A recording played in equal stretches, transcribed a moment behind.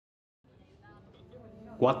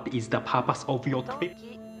What is the purpose of your trip?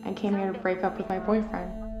 I came here to break up with my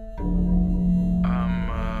boyfriend.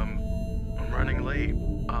 I'm running late.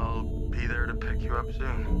 I'll be there to pick you up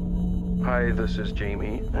soon. Hi, this is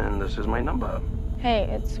Jaimi, and this is my number. Hey,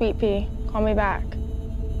 it's Sweetpea. Call me back.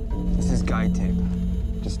 This is guide tape.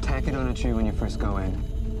 Just tack it on a tree when you first go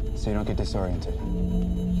in, so you don't get disoriented.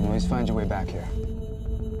 You can always find your way back here.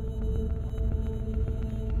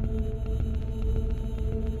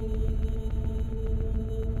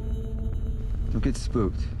 Don't get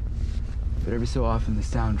spooked, but every so often the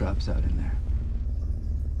sound drops out in there.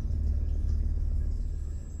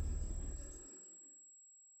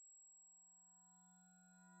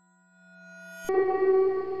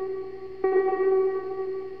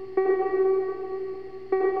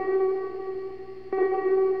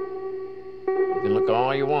 You can look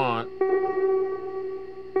all you want.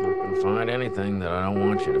 Not gonna find anything that I don't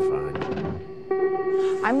want you to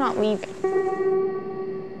find. I'm not leaving.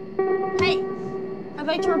 Hey, I'd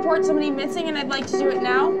like to report somebody missing, and I'd like to do it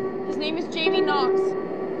now. His name is Jaimi Knox.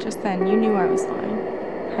 Just then, you knew I was lying.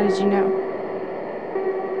 How did you know?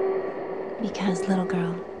 Because, little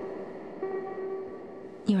girl,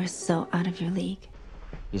 you are so out of your league.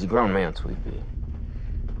 He's a grown man, Sweetpea.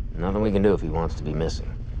 Nothing we can do if he wants to be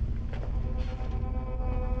missing.